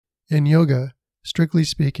In yoga, strictly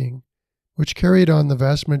speaking, which carried on the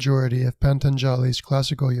vast majority of Patanjali's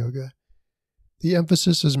classical yoga, the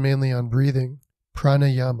emphasis is mainly on breathing,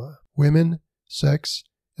 pranayama. Women, sex,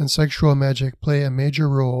 and sexual magic play a major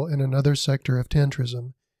role in another sector of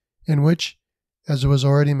Tantrism, in which, as was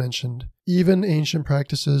already mentioned, even ancient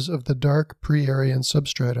practices of the dark pre-Aryan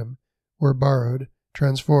substratum were borrowed,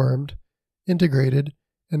 transformed, integrated,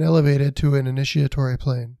 and elevated to an initiatory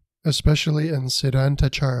plane, especially in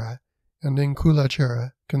Siddhantachara and in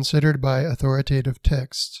Kulachara, considered by authoritative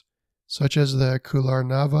texts, such as the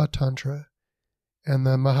Kularnava Tantra and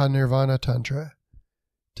the Mahanirvana Tantra,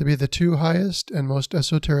 to be the two highest and most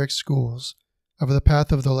esoteric schools of the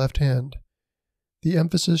path of the left hand. The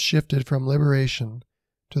emphasis shifted from liberation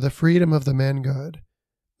to the freedom of the man-god,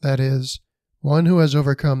 that is, one who has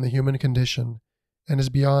overcome the human condition and is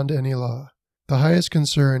beyond any law. The highest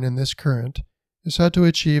concern in this current is how to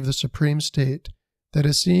achieve the supreme state that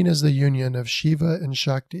is seen as the union of Shiva and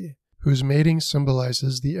Shakti, whose mating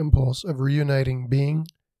symbolizes the impulse of reuniting being,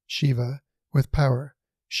 Shiva, with power,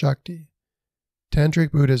 Shakti.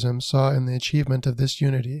 Tantric Buddhism saw in the achievement of this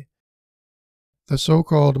unity the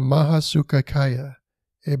so-called Mahasukhakaya,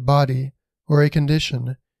 a body or a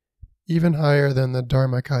condition even higher than the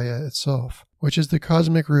Dharmakaya itself, which is the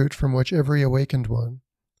cosmic root from which every awakened one,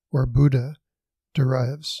 or Buddha,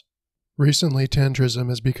 derives. Recently, Tantrism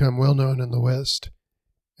has become well known in the West,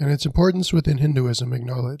 and its importance within Hinduism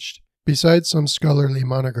acknowledged. Besides some scholarly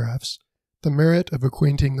monographs, the merit of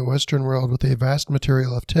acquainting the Western world with a vast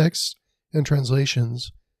material of texts and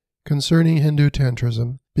translations concerning Hindu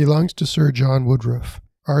Tantrism belongs to Sir John Woodruff.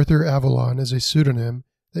 Arthur Avalon is a pseudonym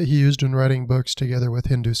that he used in writing books together with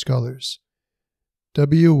Hindu scholars.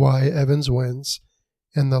 W. Y. Evans Wentz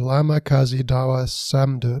and the Lama Kazi Dawa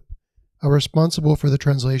Samdup are responsible for the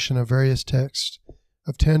translation of various texts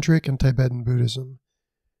of Tantric and Tibetan Buddhism.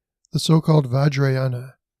 The so-called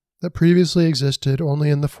Vajrayana that previously existed only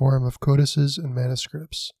in the form of codices and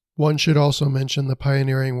manuscripts. One should also mention the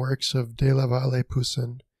pioneering works of De la Valle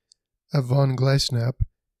Poussin, of von Gleisnap,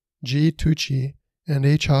 G. Tucci, and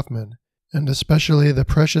H. Hoffman, and especially the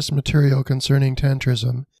precious material concerning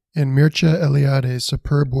Tantrism in Mircea Eliade's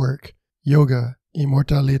superb work, Yoga,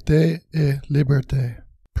 Immortalité et Liberté.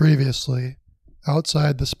 Previously,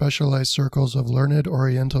 outside the specialized circles of learned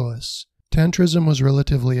Orientalists, Tantrism was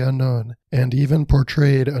relatively unknown and even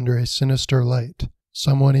portrayed under a sinister light.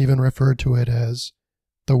 Someone even referred to it as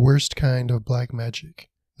the worst kind of black magic.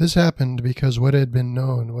 This happened because what had been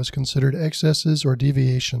known was considered excesses or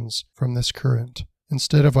deviations from this current,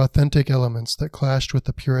 instead of authentic elements that clashed with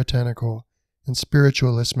the puritanical and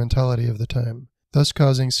spiritualist mentality of the time, thus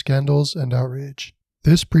causing scandals and outrage.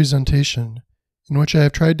 This presentation, in which I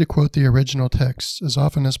have tried to quote the original texts as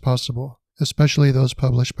often as possible, especially those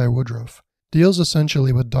published by Woodruff, deals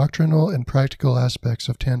essentially with doctrinal and practical aspects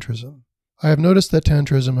of Tantrism. I have noticed that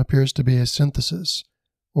Tantrism appears to be a synthesis,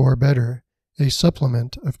 or better, a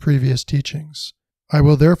supplement of previous teachings. I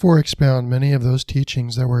will therefore expound many of those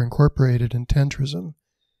teachings that were incorporated in Tantrism,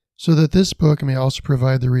 so that this book may also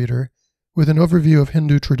provide the reader with an overview of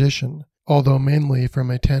Hindu tradition, although mainly from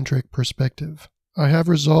a Tantric perspective. I have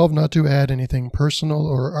resolved not to add anything personal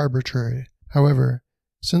or arbitrary. However,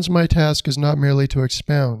 since my task is not merely to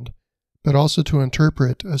expound, but also to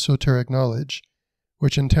interpret esoteric knowledge,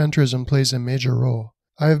 which in Tantrism plays a major role,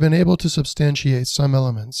 I have been able to substantiate some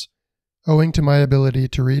elements, owing to my ability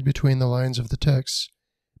to read between the lines of the texts,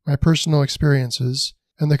 my personal experiences,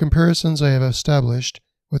 and the comparisons I have established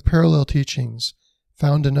with parallel teachings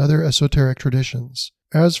found in other esoteric traditions.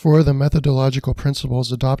 As for the methodological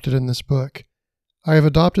principles adopted in this book, I have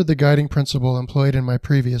adopted the guiding principle employed in my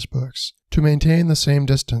previous books, to maintain the same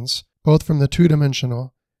distance, both from the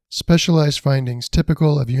two-dimensional, specialized findings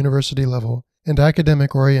typical of university-level and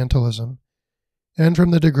academic Orientalism, and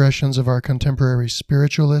from the digressions of our contemporary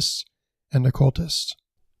spiritualists and occultists.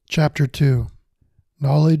 Chapter 2.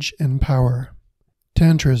 Knowledge and Power.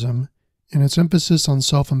 Tantrism, in its emphasis on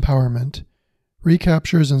self-empowerment,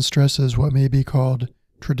 recaptures and stresses what may be called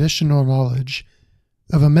traditional knowledge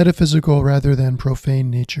of a metaphysical rather than profane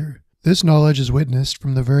nature. This knowledge is witnessed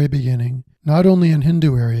from the very beginning, not only in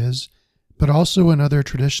Hindu areas, but also in other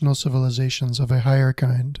traditional civilizations of a higher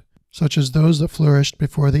kind, such as those that flourished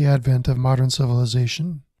before the advent of modern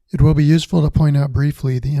civilization. It will be useful to point out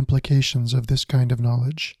briefly the implications of this kind of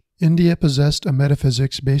knowledge. India possessed a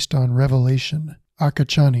metaphysics based on revelation,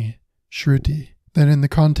 akachani, shruti, than in the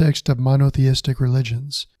context of monotheistic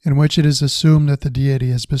religions, in which it is assumed that the deity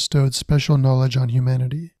has bestowed special knowledge on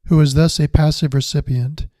humanity, who is thus a passive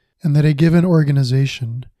recipient, and that a given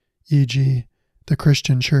organization, e.g., the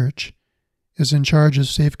Christian Church, is in charge of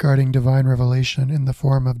safeguarding divine revelation in the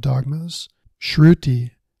form of dogmas.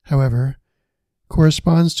 Shruti, however,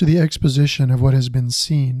 corresponds to the exposition of what has been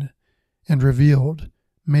seen and revealed,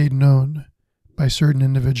 made known by certain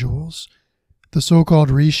individuals, the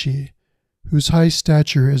so-called rishi, whose high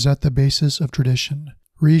stature is at the basis of tradition.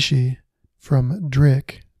 Rishi, from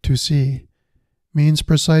drik, to see, means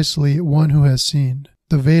precisely one who has seen.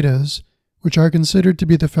 The Vedas, which are considered to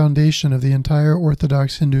be the foundation of the entire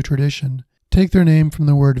Orthodox Hindu tradition, take their name from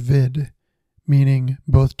the word vid, meaning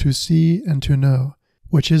both to see and to know,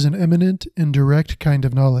 which is an eminent and direct kind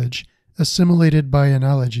of knowledge, assimilated by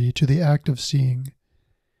analogy to the act of seeing.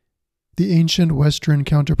 The ancient Western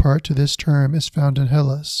counterpart to this term is found in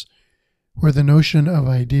Hellas, where the notion of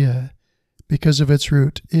idea, because of its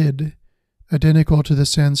root id, identical to the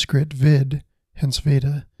Sanskrit vid, hence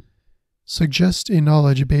Veda, suggests a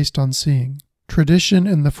knowledge based on seeing. Tradition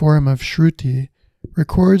in the form of Shruti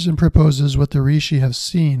records and proposes what the rishi have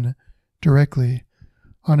seen directly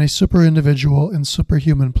on a superindividual and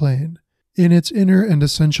superhuman plane. In its inner and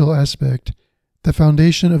essential aspect, the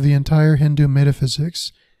foundation of the entire Hindu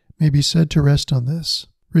metaphysics may be said to rest on this.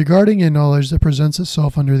 Regarding a knowledge that presents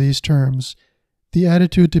itself under these terms, the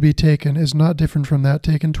attitude to be taken is not different from that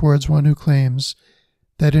taken towards one who claims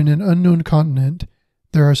that in an unknown continent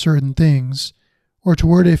there are certain things, or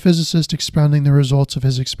toward a physicist expounding the results of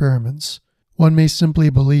his experiments. One may simply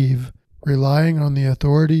believe, relying on the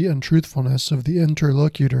authority and truthfulness of the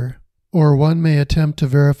interlocutor, or one may attempt to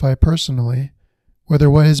verify personally whether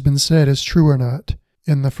what has been said is true or not,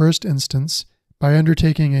 in the first instance by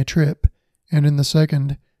undertaking a trip, and in the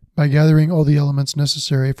second by gathering all the elements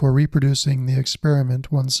necessary for reproducing the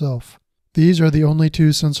experiment oneself. These are the only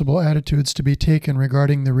two sensible attitudes to be taken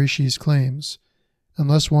regarding the rishi's claims,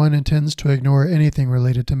 unless one intends to ignore anything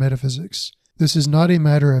related to metaphysics. This is not a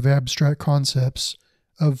matter of abstract concepts,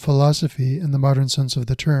 of philosophy in the modern sense of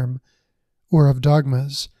the term, or of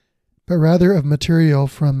dogmas, but rather of material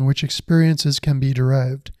from which experiences can be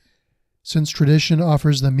derived, since tradition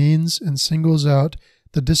offers the means and singles out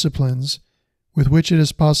the disciplines with which it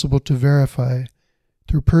is possible to verify,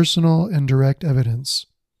 through personal and direct evidence,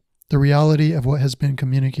 the reality of what has been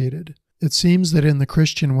communicated. It seems that in the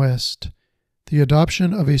Christian West, the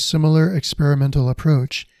adoption of a similar experimental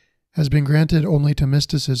approach has been granted only to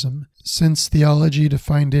mysticism, since theology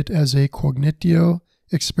defined it as a cognitio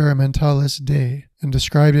experimentalis Dei, and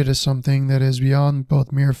described it as something that is beyond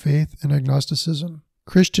both mere faith and agnosticism.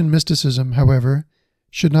 Christian mysticism, however,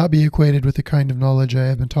 should not be equated with the kind of knowledge I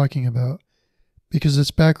have been talking about, because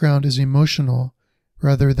its background is emotional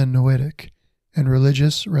rather than noetic, and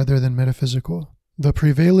religious rather than metaphysical. The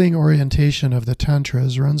prevailing orientation of the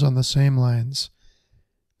Tantras runs on the same lines.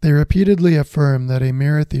 They repeatedly affirm that a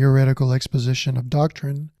mere theoretical exposition of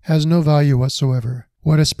doctrine has no value whatsoever.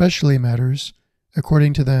 What especially matters,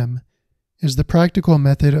 according to them, is the practical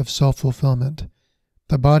method of self-fulfillment,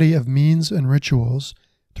 the body of means and rituals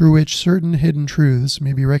through which certain hidden truths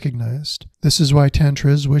may be recognized. This is why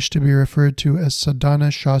Tantras wish to be referred to as sadhana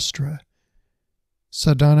shastra,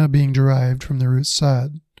 sadhana being derived from the root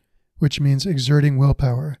sad, which means exerting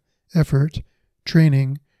willpower, effort,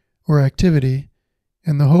 training, or activity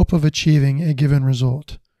in the hope of achieving a given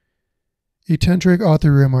result. A Tantric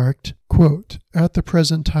author remarked, quote, "At the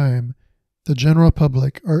present time, the general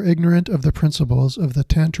public are ignorant of the principles of the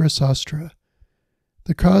Tantra Sastra.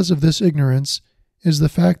 The cause of this ignorance is the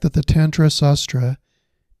fact that the Tantra Sastra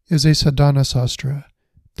is a sadhana sastra,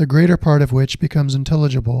 the greater part of which becomes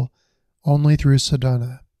intelligible only through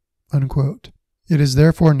sadhana." Unquote. It is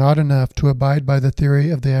therefore not enough to abide by the theory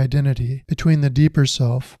of the identity between the deeper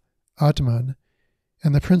self, Atman,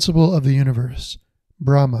 and the principle of the universe,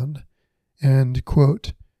 Brahman, and,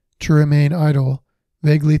 quote, to remain idle,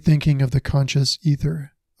 vaguely thinking of the conscious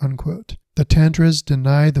ether. Unquote. The Tantras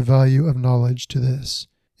deny the value of knowledge to this.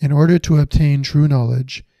 In order to obtain true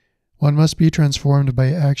knowledge, one must be transformed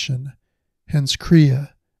by action. Hence Kriya,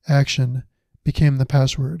 action, became the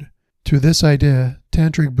password. To this idea,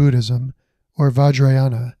 Tantric Buddhism, or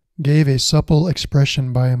Vajrayana, gave a supple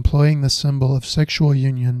expression by employing the symbol of sexual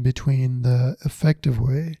union between the effective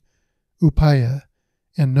way, upaya,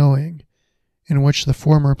 and knowing, in which the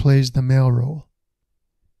former plays the male role.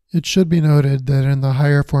 It should be noted that in the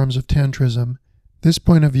higher forms of Tantrism, this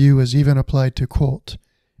point of view is even applied to cult,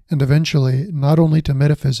 and eventually not only to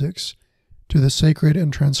metaphysics, to the sacred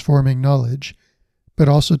and transforming knowledge, but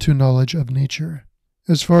also to knowledge of nature.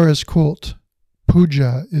 As far as cult,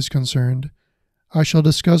 puja, is concerned, I shall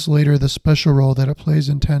discuss later the special role that it plays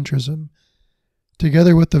in Tantrism,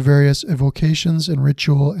 together with the various evocations and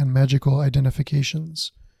ritual and magical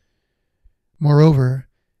identifications. Moreover,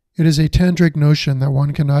 It is a tantric notion that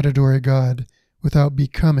one cannot adore a god without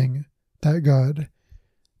becoming that god,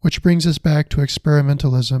 which brings us back to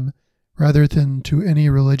experimentalism rather than to any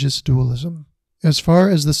religious dualism. As far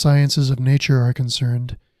as the sciences of nature are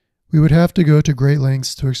concerned, we would have to go to great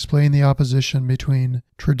lengths to explain the opposition between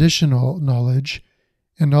traditional knowledge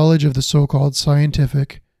and knowledge of the so-called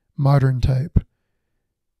scientific, modern type.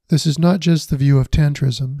 This is not just the view of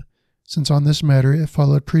Tantrism, since on this matter it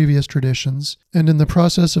followed previous traditions, and in the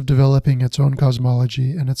process of developing its own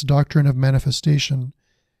cosmology and its doctrine of manifestation,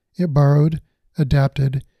 it borrowed,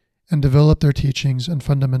 adapted, and developed their teachings and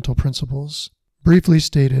fundamental principles. Briefly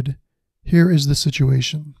stated, here is the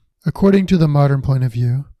situation. According to the modern point of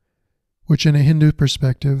view, which in a Hindu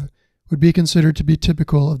perspective would be considered to be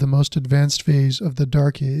typical of the most advanced phase of the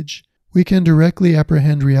Dark Age, we can directly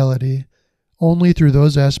apprehend reality only through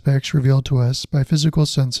those aspects revealed to us by physical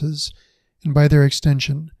senses and by their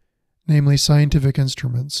extension, namely scientific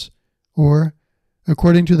instruments, or,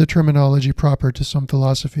 according to the terminology proper to some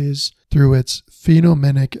philosophies, through its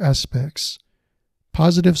phenomenic aspects.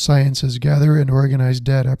 Positive sciences gather and organize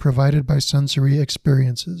data provided by sensory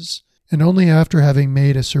experiences, and only after having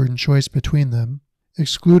made a certain choice between them,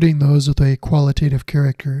 excluding those with a qualitative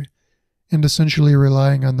character, and essentially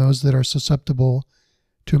relying on those that are susceptible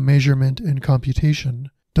to measurement and computation,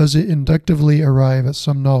 does it inductively arrive at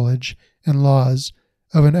some knowledge and laws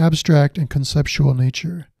of an abstract and conceptual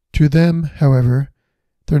nature. To them, however,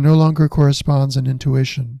 there no longer corresponds an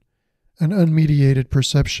intuition, an unmediated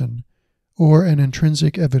perception, or an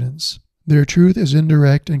intrinsic evidence. Their truth is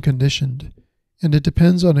indirect and conditioned, and it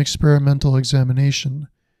depends on experimental examination,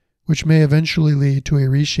 which may eventually lead to a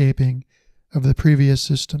reshaping of the previous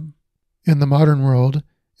system. In the modern world,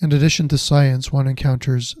 in addition to science, one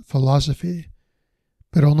encounters philosophy,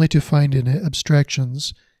 but only to find in it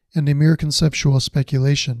abstractions and a mere conceptual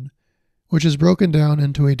speculation, which is broken down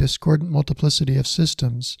into a discordant multiplicity of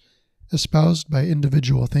systems espoused by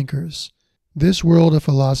individual thinkers. This world of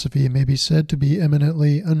philosophy may be said to be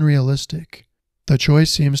eminently unrealistic. The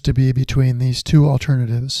choice seems to be between these two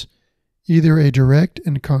alternatives, either a direct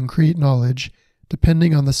and concrete knowledge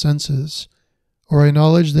depending on the senses, or a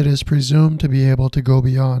knowledge that is presumed to be able to go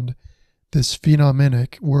beyond this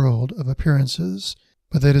phenomenic world of appearances,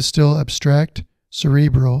 but that is still abstract,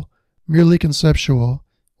 cerebral, merely conceptual,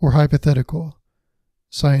 or hypothetical,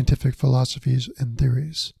 scientific philosophies and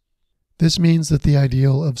theories. This means that the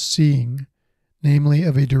ideal of seeing, namely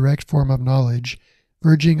of a direct form of knowledge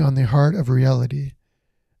verging on the heart of reality,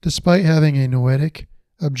 despite having a noetic,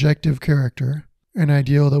 objective character, an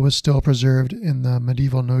ideal that was still preserved in the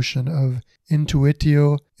medieval notion of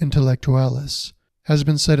intuitio intellectualis, has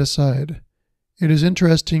been set aside. It is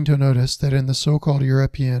interesting to notice that in the so-called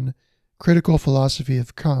European critical philosophy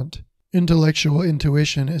of Kant, intellectual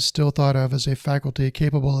intuition is still thought of as a faculty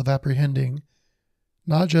capable of apprehending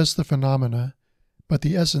not just the phenomena, but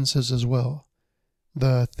the essences as well,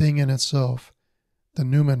 the thing in itself, the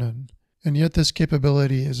noumenon, and yet this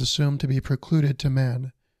capability is assumed to be precluded to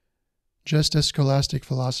man, just as scholastic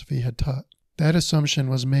philosophy had taught. That assumption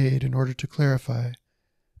was made in order to clarify,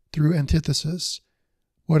 through antithesis,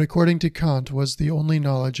 what according to Kant was the only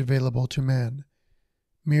knowledge available to man,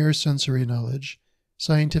 mere sensory knowledge,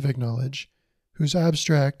 scientific knowledge, whose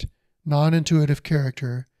abstract, non-intuitive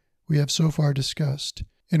character we have so far discussed,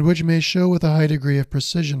 and which may show with a high degree of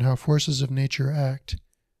precision how forces of nature act,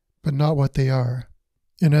 but not what they are.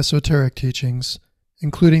 In esoteric teachings,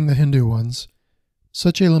 including the Hindu ones,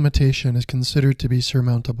 such a limitation is considered to be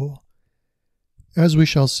surmountable. As we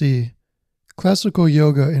shall see, classical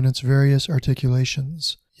yoga in its various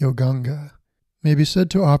articulations, yoganga, may be said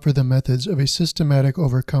to offer the methods of a systematic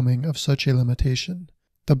overcoming of such a limitation.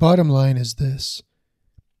 The bottom line is this: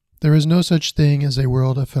 there is no such thing as a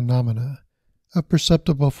world of phenomena, of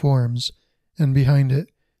perceptible forms, and behind it,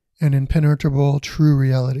 an impenetrable true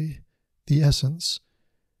reality, the essence.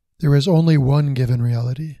 There is only one given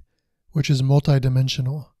reality, which is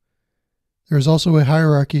multidimensional. There is also a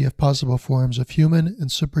hierarchy of possible forms of human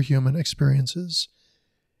and superhuman experiences,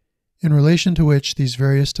 in relation to which these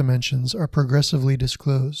various dimensions are progressively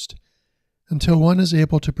disclosed, until one is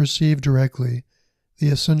able to perceive directly the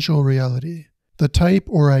essential reality, the type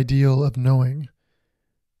or ideal of knowing,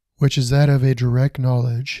 which is that of a direct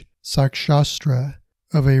knowledge, sakshastra,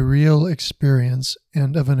 of a real experience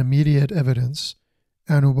and of an immediate evidence,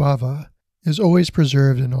 anubhava, is always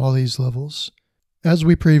preserved in all these levels. As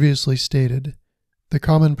we previously stated, the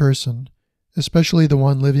common person, especially the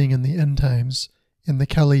one living in the end times, in the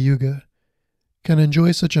Kali Yuga, can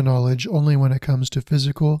enjoy such a knowledge only when it comes to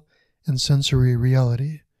physical and sensory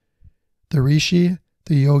reality. The rishi,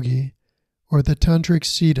 the yogi, or the tantric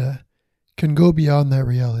siddha can go beyond that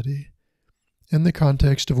reality, in the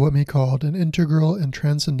context of what may be called an integral and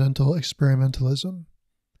transcendental experimentalism.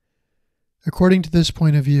 According to this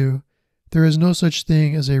point of view, there is no such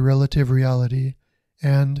thing as a relative reality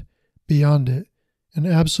and, beyond it, an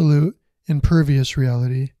absolute, impervious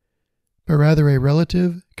reality, but rather a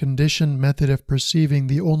relative, conditioned method of perceiving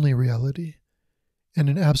the only reality, and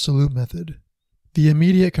an absolute method. The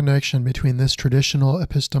immediate connection between this traditional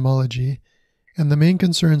epistemology and the main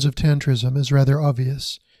concerns of Tantrism is rather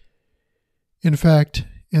obvious. In fact,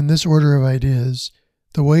 in this order of ideas,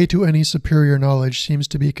 the way to any superior knowledge seems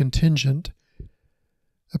to be contingent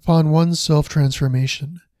upon one's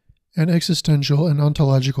self-transformation, an existential and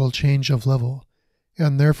ontological change of level,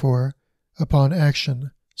 and therefore upon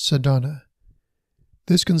action, sadhana.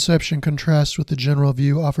 This conception contrasts with the general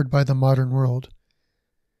view offered by the modern world.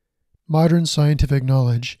 Modern scientific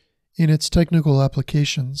knowledge, in its technical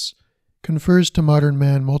applications, confers to modern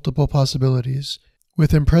man multiple possibilities,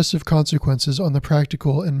 with impressive consequences on the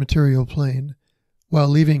practical and material plane, while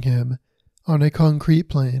leaving him, on a concrete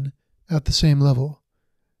plane, at the same level.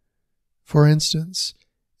 For instance,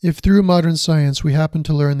 if through modern science we happen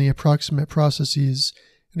to learn the approximate processes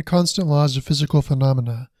and constant laws of physical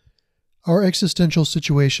phenomena, our existential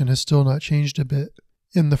situation has still not changed a bit.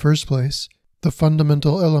 In the first place, the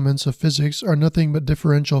fundamental elements of physics are nothing but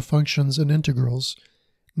differential functions and integrals,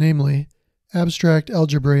 namely, abstract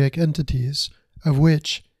algebraic entities, of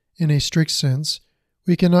which, in a strict sense,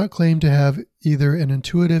 we cannot claim to have either an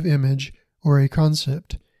intuitive image or a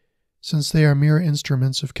concept, since they are mere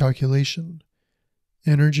instruments of calculation.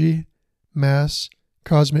 Energy, mass,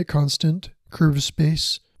 cosmic constant, curved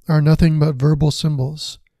space are nothing but verbal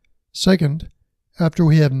symbols. Second, after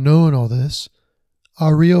we have known all this,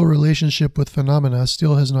 our real relationship with phenomena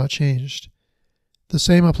still has not changed. The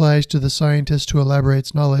same applies to the scientist who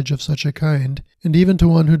elaborates knowledge of such a kind, and even to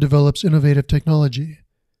one who develops innovative technology.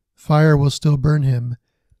 Fire will still burn him.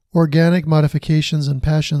 Organic modifications and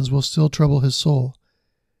passions will still trouble his soul.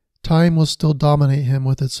 Time will still dominate him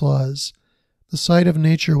with its laws. The sight of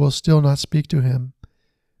nature will still not speak to him,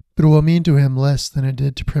 but it will mean to him less than it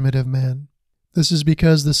did to primitive man. This is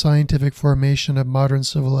because the scientific formation of modern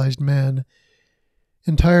civilized man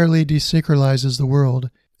entirely desacralizes the world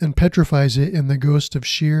and petrifies it in the ghost of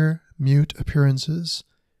sheer, mute appearances.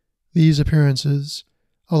 These appearances,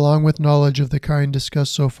 along with knowledge of the kind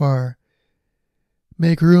discussed so far,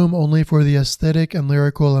 make room only for the aesthetic and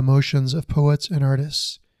lyrical emotions of poets and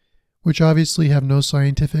artists, which obviously have no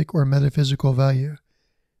scientific or metaphysical value,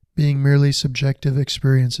 being merely subjective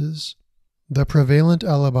experiences. The prevalent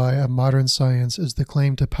alibi of modern science is the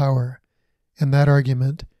claim to power, and that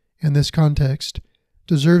argument, in this context,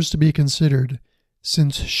 deserves to be considered,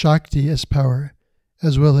 since Shakti as power,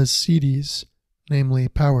 as well as Siddhis, namely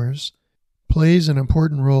powers, plays an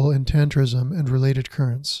important role in Tantrism and related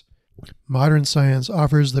currents. Modern science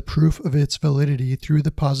offers the proof of its validity through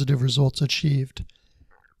the positive results achieved,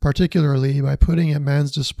 particularly by putting at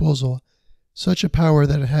man's disposal such a power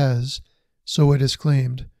that has, so it is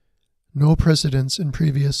claimed, no precedence in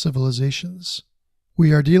previous civilizations.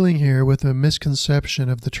 We are dealing here with a misconception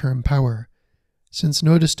of the term power, since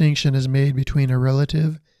no distinction is made between a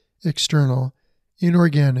relative, external,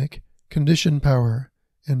 inorganic, conditioned power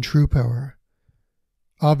and true power.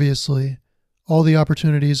 Obviously, all the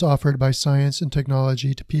opportunities offered by science and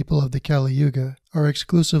technology to people of the Kali Yuga are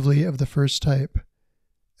exclusively of the first type.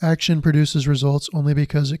 Action produces results only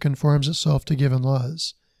because it conforms itself to given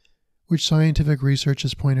laws, which scientific research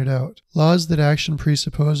has pointed out, laws that action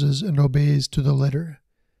presupposes and obeys to the letter.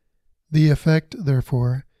 The effect,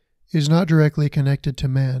 therefore, is not directly connected to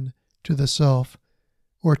man, to the self,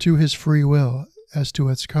 or to his free will as to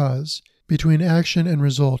its cause. Between action and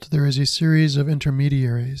result there is a series of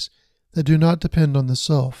intermediaries that do not depend on the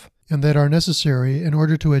self, and that are necessary in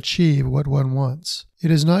order to achieve what one wants. It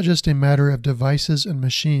is not just a matter of devices and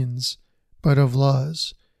machines, but of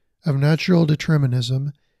laws, of natural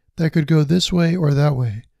determinism that could go this way or that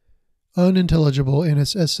way. Unintelligible in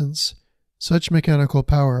its essence, such mechanical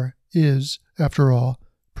power is, after all,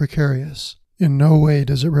 precarious. In no way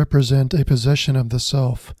does it represent a possession of the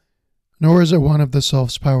self, nor is it one of the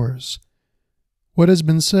self's powers. What has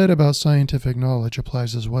been said about scientific knowledge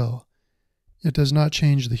applies as well. It does not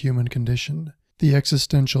change the human condition, the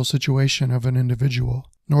existential situation of an individual,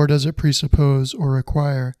 nor does it presuppose or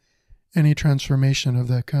require any transformation of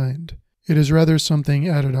that kind. It is rather something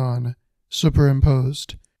added on,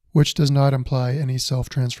 superimposed, which does not imply any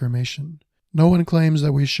self-transformation. No one claims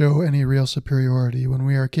that we show any real superiority when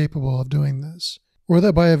we are capable of doing this, or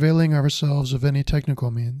that by availing ourselves of any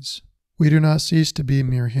technical means, we do not cease to be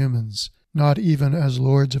mere humans, not even as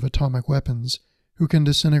lords of atomic weapons, who can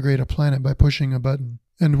disintegrate a planet by pushing a button.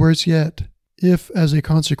 And worse yet, if, as a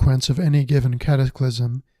consequence of any given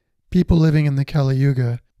cataclysm, people living in the Kali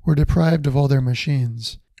Yuga were deprived of all their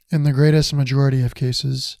machines, in the greatest majority of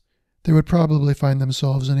cases, they would probably find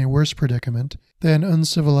themselves in a worse predicament than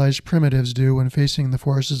uncivilized primitives do when facing the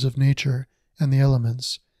forces of nature and the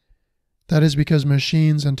elements. That is because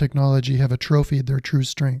machines and technology have atrophied their true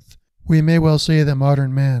strength. We may well say that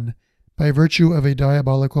modern man, by virtue of a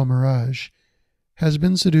diabolical mirage, has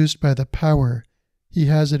been seduced by the power he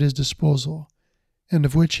has at his disposal, and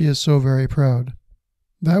of which he is so very proud.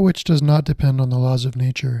 That which does not depend on the laws of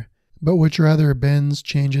nature, but which rather bends,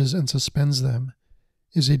 changes, and suspends them,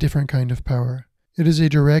 is a different kind of power. It is a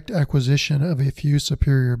direct acquisition of a few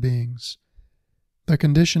superior beings. The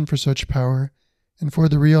condition for such power, and for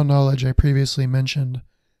the real knowledge I previously mentioned,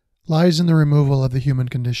 lies in the removal of the human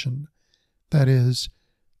condition, that is,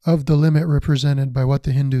 of the limit represented by what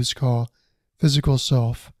the Hindus call physical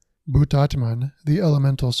self, Bhutatman, the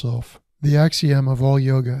elemental self. The axiom of all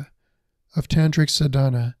yoga, of Tantric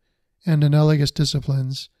sadhana, and analogous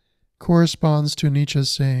disciplines, corresponds to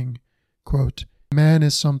Nietzsche's saying, quote, "Man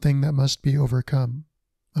is something that must be overcome,"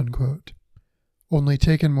 unquote, only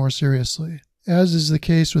taken more seriously. As is the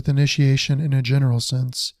case with initiation in a general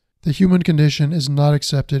sense, the human condition is not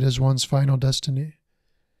accepted as one's final destiny.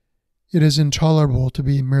 It is intolerable to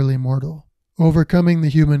be merely mortal. Overcoming the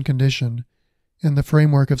human condition, in the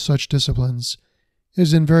framework of such disciplines,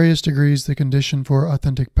 is in various degrees the condition for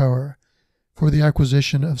authentic power, for the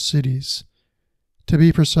acquisition of cities. To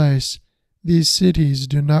be precise, these cities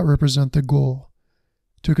do not represent the goal.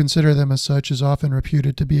 To consider them as such is often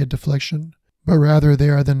reputed to be a deflection, but rather they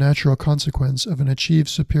are the natural consequence of an achieved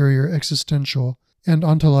superior existential and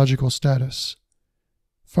ontological status.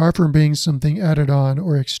 Far from being something added on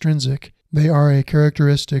or extrinsic, they are a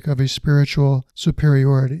characteristic of a spiritual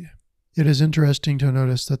superiority. It is interesting to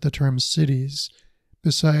notice that the term cities,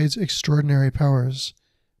 besides extraordinary powers,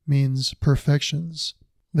 means perfections.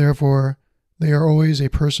 Therefore, they are always a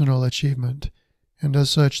personal achievement, and as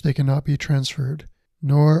such they cannot be transferred,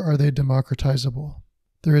 nor are they democratizable.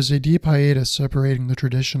 There is a deep hiatus separating the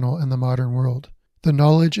traditional and the modern world. The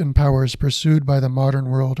knowledge and powers pursued by the modern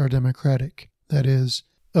world are democratic, that is,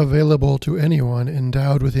 available to anyone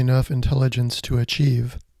endowed with enough intelligence to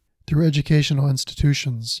achieve, through educational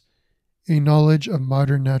institutions, a knowledge of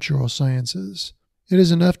modern natural sciences. It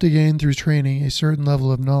is enough to gain through training a certain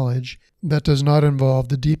level of knowledge that does not involve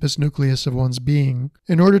the deepest nucleus of one's being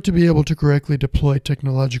in order to be able to correctly deploy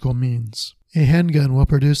technological means. A handgun will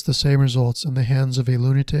produce the same results in the hands of a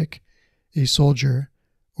lunatic, a soldier,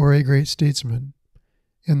 or a great statesman.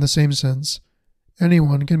 In the same sense,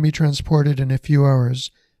 anyone can be transported in a few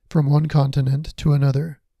hours from one continent to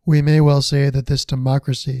another. We may well say that this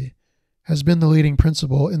democracy has been the leading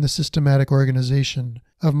principle in the systematic organization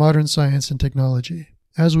of modern science and technology.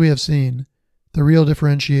 As we have seen, the real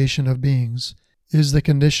differentiation of beings is the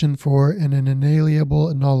condition for an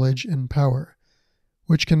inalienable knowledge and power,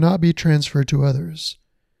 which cannot be transferred to others.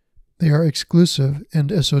 They are exclusive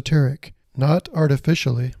and esoteric, not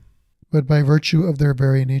artificially, but by virtue of their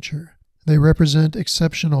very nature. They represent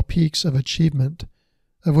exceptional peaks of achievement,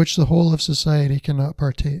 of which the whole of society cannot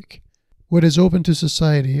partake. What is open to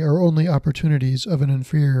society are only opportunities of an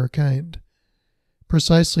inferior kind,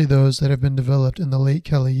 precisely those that have been developed in the late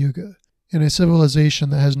Kali Yuga, in a civilization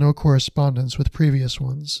that has no correspondence with previous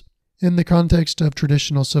ones. In the context of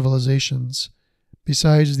traditional civilizations,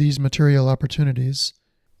 besides these material opportunities,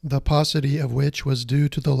 the paucity of which was due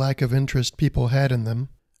to the lack of interest people had in them,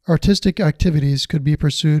 artistic activities could be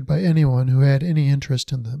pursued by anyone who had any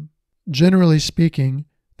interest in them. Generally speaking,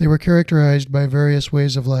 they were characterized by various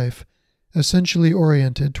ways of life, essentially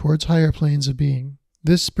oriented towards higher planes of being.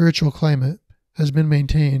 This spiritual climate has been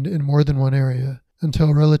maintained in more than one area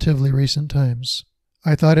until relatively recent times.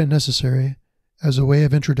 I thought it necessary, as a way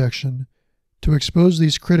of introduction, to expose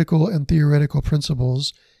these critical and theoretical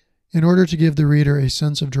principles in order to give the reader a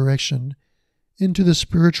sense of direction into the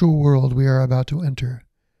spiritual world we are about to enter.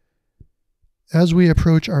 As we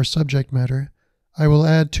approach our subject matter, I will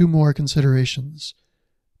add two more considerations.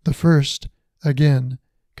 The first, again,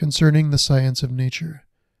 concerning the science of nature.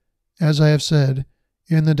 As I have said,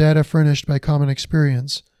 in the data furnished by common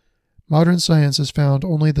experience, modern science has found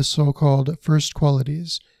only the so-called first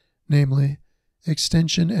qualities, namely,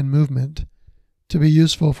 extension and movement, to be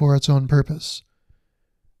useful for its own purpose.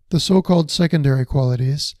 The so-called secondary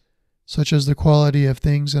qualities, such as the quality of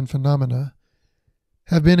things and phenomena,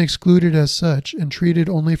 have been excluded as such and treated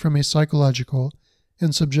only from a psychological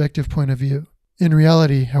and subjective point of view. In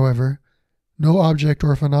reality, however, no object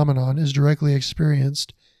or phenomenon is directly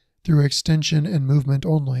experienced through extension and movement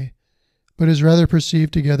only, but is rather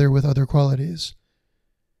perceived together with other qualities.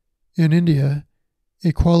 In India,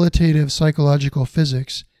 a qualitative psychological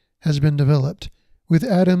physics has been developed, with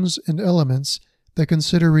atoms and elements that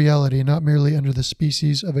consider reality not merely under the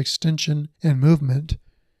species of extension and movement,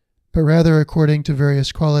 but rather according to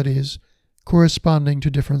various qualities corresponding to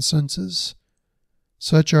different senses.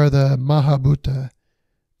 Such are the Mahabhuta,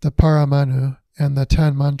 the Paramanu, and the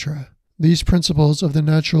Tanmantra. These principles of the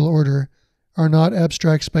natural order are not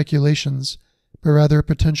abstract speculations, but rather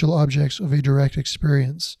potential objects of a direct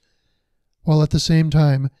experience, while at the same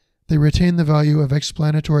time they retain the value of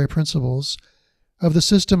explanatory principles of the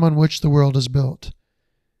system on which the world is built.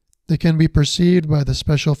 They can be perceived by the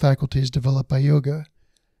special faculties developed by yoga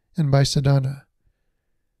and by sadhana.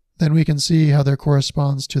 Then we can see how there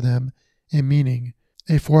corresponds to them a meaning,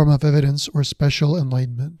 a form of evidence or special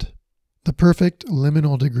enlightenment. The perfect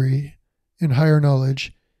liminal degree in higher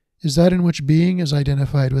knowledge is that in which being is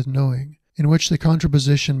identified with knowing, in which the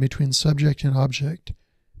contraposition between subject and object,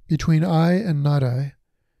 between I and not I,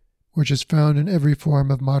 which is found in every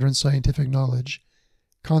form of modern scientific knowledge,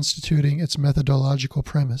 constituting its methodological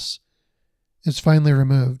premise, is finally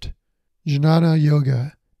removed. Jnana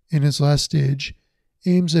Yoga, in its last stage,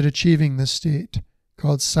 aims at achieving this state,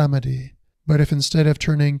 called samadhi. But if instead of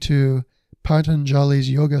turning to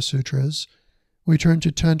Patanjali's Yoga Sutras, we turn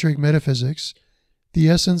to Tantric metaphysics, the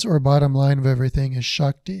essence or bottom line of everything is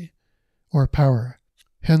Shakti, or power.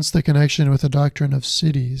 Hence the connection with the doctrine of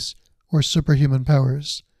siddhis, or superhuman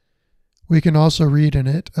powers. We can also read in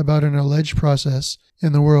it about an alleged process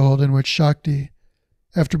in the world in which Shakti,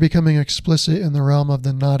 after becoming explicit in the realm of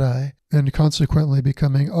the not-I, and consequently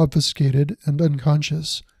becoming obfuscated and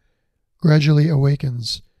unconscious, gradually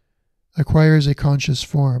awakens, acquires a conscious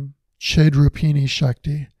form, Chedrupini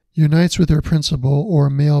Shakti, unites with her principal or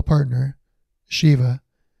male partner, Shiva,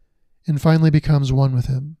 and finally becomes one with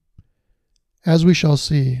him. As we shall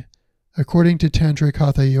see, according to Tantric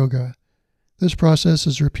Hatha Yoga, this process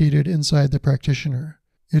is repeated inside the practitioner.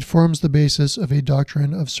 It forms the basis of a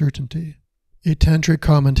doctrine of certainty. A Tantric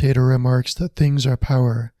commentator remarks that things are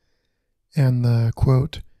power, and the,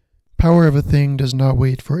 quote, power of a thing does not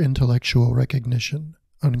wait for intellectual recognition,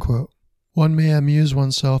 unquote. One may amuse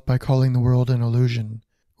oneself by calling the world an illusion,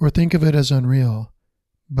 or think of it as unreal,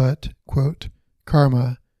 but, quote,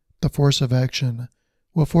 karma, the force of action,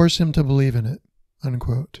 will force him to believe in it,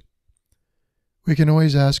 unquote. We can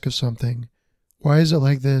always ask of something, why is it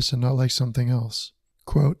like this and not like something else?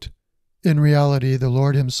 Quote, in reality, the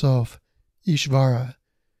Lord himself, Ishvara,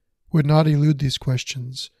 would not elude these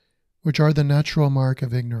questions, which are the natural mark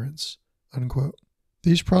of ignorance, unquote.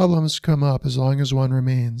 These problems come up as long as one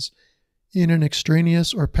remains in an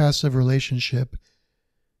extraneous or passive relationship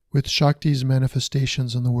with Shakti's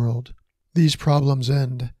manifestations in the world. These problems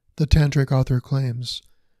end, the Tantric author claims,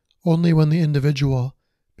 only when the individual,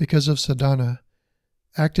 because of sadhana,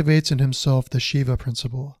 activates in himself the Shiva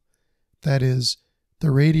principle, that is,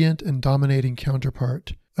 the radiant and dominating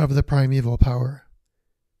counterpart of the primeval power.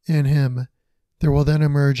 In him, there will then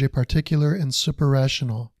emerge a particular and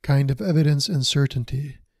super-rational kind of evidence and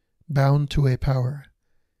certainty, bound to a power.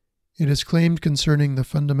 It is claimed concerning the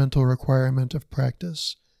fundamental requirement of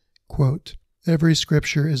practice, quote, every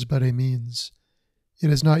scripture is but a means. It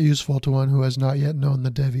is not useful to one who has not yet known the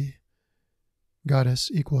Devi, goddess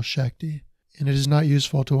equals Shakti, and it is not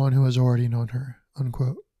useful to one who has already known her,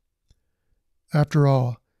 unquote. After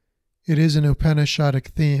all, it is an Upanishadic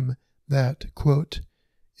theme that, quote,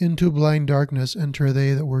 into blind darkness enter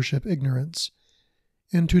they that worship ignorance,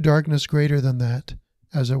 into darkness greater than that,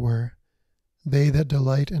 as it were, they that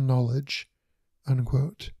delight in knowledge,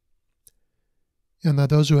 unquote. And that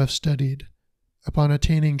those who have studied, upon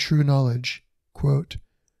attaining true knowledge, quote,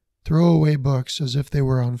 throw away books as if they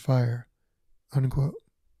were on fire, unquote.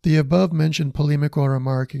 The above-mentioned polemical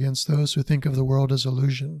remark against those who think of the world as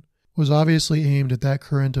illusion was obviously aimed at that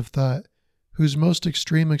current of thought whose most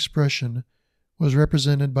extreme expression was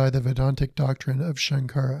represented by the Vedantic doctrine of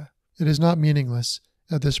Shankara. It is not meaningless,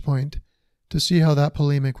 at this point, to see how that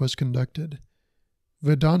polemic was conducted.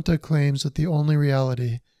 Vedanta claims that the only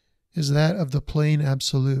reality is that of the plain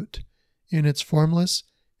absolute, in its formless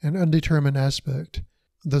and undetermined aspect,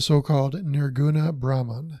 the so-called Nirguna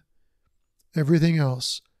Brahman. Everything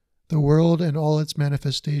else, the world and all its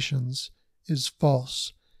manifestations, is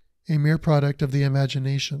false, a mere product of the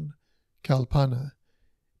imagination, kalpana,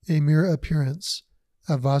 a mere appearance,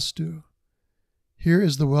 avastu. Here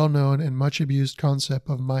is the well-known and much-abused concept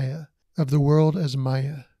of Maya, of the world as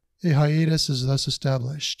Maya. A hiatus is thus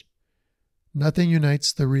established. Nothing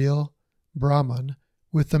unites the real, Brahman,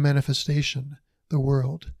 with the manifestation, the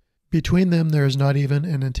world. Between them there is not even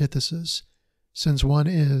an antithesis, since one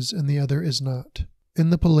is and the other is not. In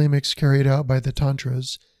the polemics carried out by the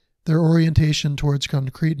Tantras, their orientation towards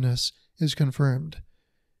concreteness is confirmed.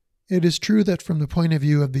 It is true that from the point of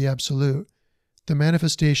view of the Absolute, the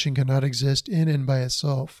manifestation cannot exist in and by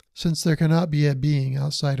itself, since there cannot be a being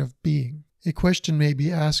outside of being. A question may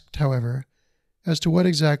be asked, however, as to what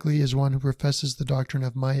exactly is one who professes the doctrine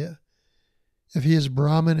of Maya, if he is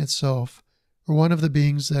Brahman itself, or one of the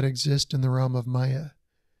beings that exist in the realm of Maya.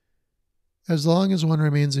 As long as one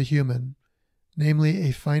remains a human, namely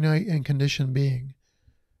a finite and conditioned being,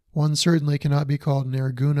 one certainly cannot be called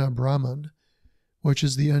Nirguna Brahman, which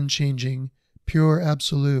is the unchanging, pure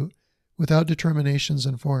Absolute, without determinations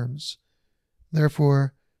and forms.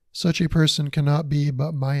 Therefore, such a person cannot be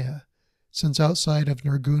but Maya, since outside of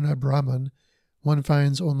Nirguna Brahman, one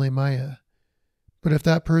finds only Maya. But if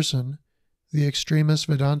that person, the extremist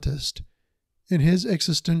Vedantist, in his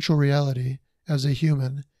existential reality as a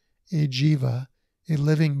human, a jiva, a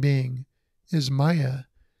living being, is Maya,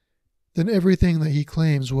 then everything that he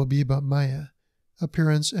claims will be but Maya,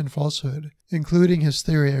 appearance and falsehood, including his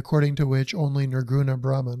theory according to which only Nirguna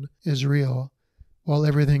Brahman is real, while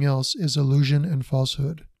everything else is illusion and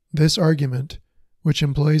falsehood. This argument, which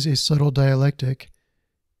employs a subtle dialectic,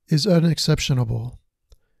 is unexceptionable.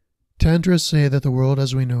 Tantras say that the world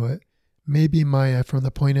as we know it may be Maya from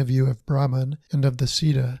the point of view of Brahman and of the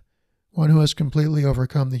Siddha, one who has completely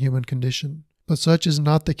overcome the human condition. But such is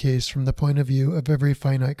not the case from the point of view of every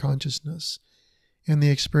finite consciousness, and the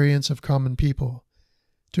experience of common people,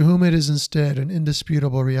 to whom it is instead an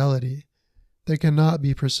indisputable reality that cannot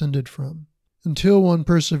be prescinded from. Until one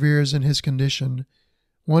perseveres in his condition,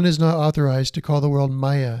 one is not authorized to call the world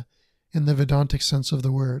Maya in the Vedantic sense of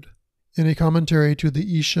the word. In a commentary to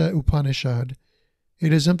the Isha Upanishad,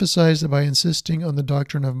 it is emphasized that by insisting on the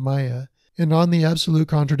doctrine of Maya and on the absolute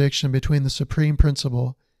contradiction between the supreme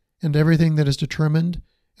principle and everything that is determined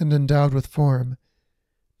and endowed with form,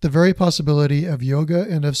 the very possibility of yoga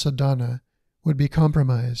and of sadhana would be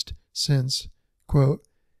compromised, since, quote,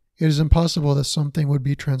 it is impossible that something would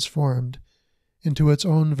be transformed into its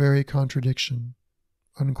own very contradiction,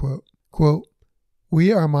 unquote. Quote,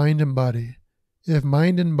 we are mind and body. If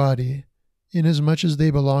mind and body, inasmuch as they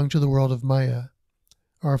belong to the world of Maya,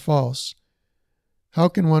 are false, how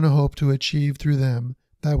can one hope to achieve through them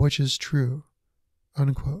that which is true?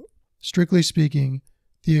 Unquote. Strictly speaking,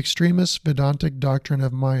 the extremist Vedantic doctrine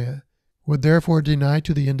of Maya would therefore deny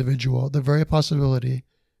to the individual the very possibility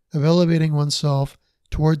of elevating oneself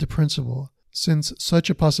toward the principle, since such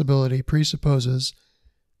a possibility presupposes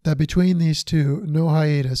that between these two no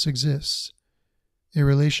hiatus exists, a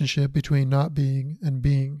relationship between not being and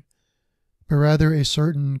being, but rather a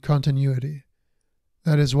certain continuity.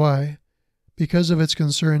 That is why, because of its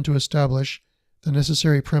concern to establish the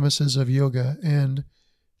necessary premises of yoga and,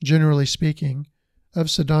 generally speaking, of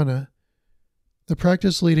sadhana, the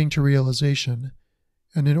practice leading to realization,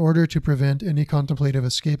 and in order to prevent any contemplative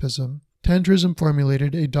escapism, Tantrism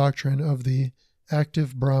formulated a doctrine of the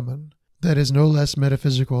active Brahman that is no less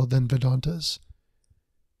metaphysical than Vedanta's.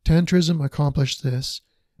 Tantrism accomplished this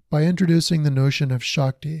by introducing the notion of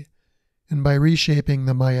Shakti and by reshaping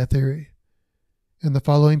the Maya theory. In the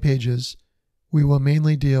following pages, we will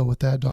mainly deal with that doctrine.